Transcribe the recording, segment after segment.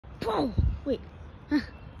Whoa! Wait. Huh,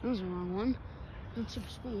 that was the wrong one. Not super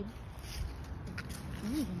speed.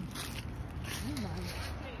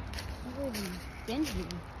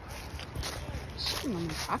 Something in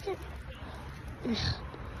my pocket?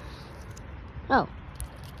 Oh.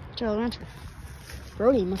 Jolly Rancher.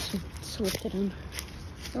 Brody must have slipped it in.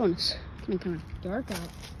 Oh, and it's getting kind of dark out.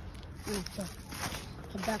 I have to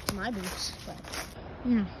head back to my boots, but,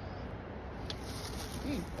 you know.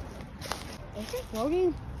 I think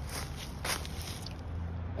Brody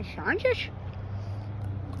is scientist?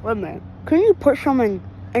 Wait a minute. Can you put something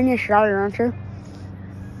in your Jolly Rancher?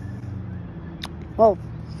 Whoa.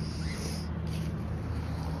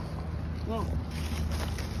 Whoa.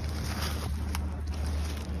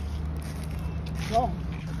 Whoa.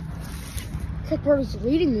 It's like Brody's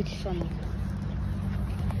leading me to something.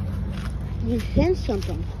 You sense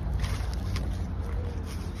something.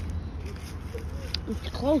 It's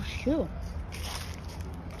close too.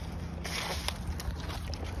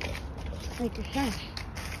 Make a sense.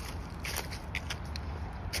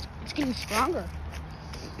 It's getting stronger.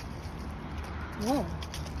 Whoa.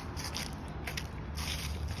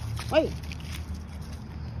 Wait.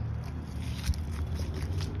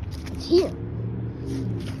 It's here.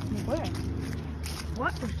 Where?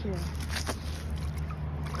 What is here?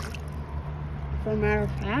 For a matter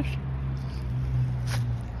of fact,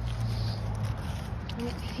 I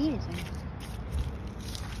can't see anything.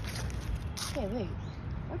 Okay, wait.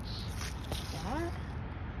 What's that?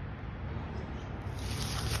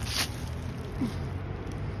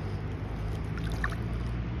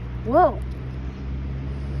 Whoa.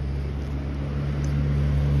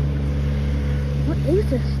 What is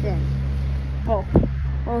this thing? Oh,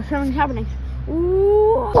 something's happening.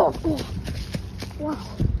 Ooh. Oh. Wow.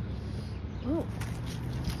 Oh.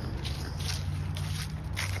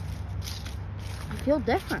 I feel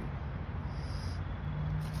different.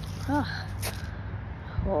 Oh.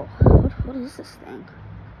 Whoa. What is this thing?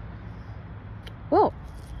 Whoa.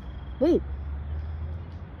 Wait.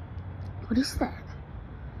 What is that?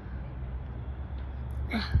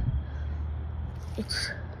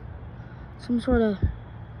 It's some sort of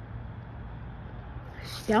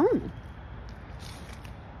stone.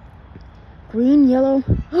 Green, yellow.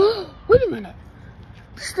 Wait a minute.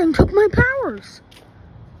 This thing took my powers.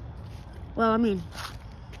 Well, I mean,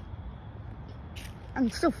 I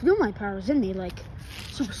can still feel my powers in me, like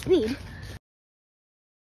super speed.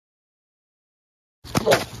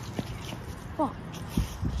 Oh.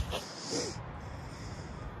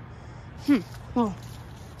 Well,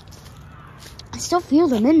 I still feel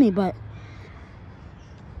them in me, but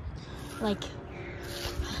like,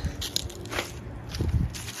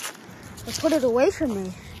 I put it away from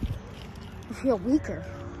me. I feel weaker.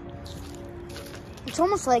 It's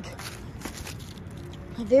almost like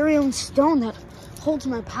my very own stone that holds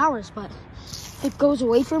my powers, but if it goes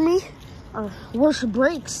away from me, or worse,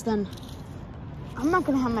 breaks, then I'm not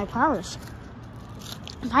gonna have my powers.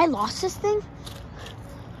 If I lost this thing,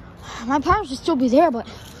 my powers would still be there, but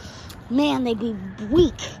man, they'd be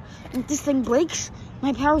weak. And if this thing breaks,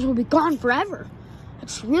 my powers will be gone forever. I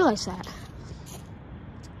just realized that.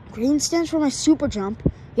 Green stands for my super jump,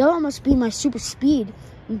 yellow must be my super speed,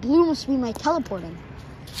 and blue must be my teleporting.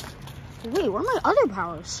 Wait, where are my other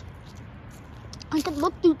powers? I could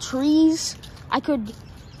look through trees. I could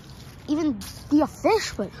even be a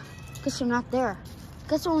fish, but I guess they're not there. I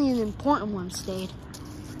guess only an important one stayed.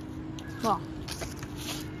 Well,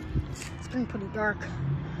 it's been pretty dark.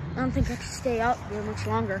 I don't think I can stay out here much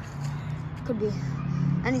longer. It could be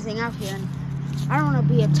anything out here, and I don't want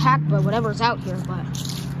to be attacked by whatever's out here, but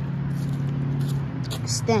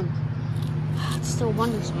this thing, it still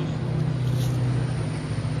wonders me.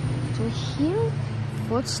 Do I hear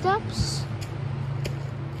footsteps?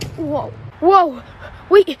 Whoa. Whoa!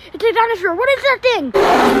 Wait, it's a dinosaur! What is that thing?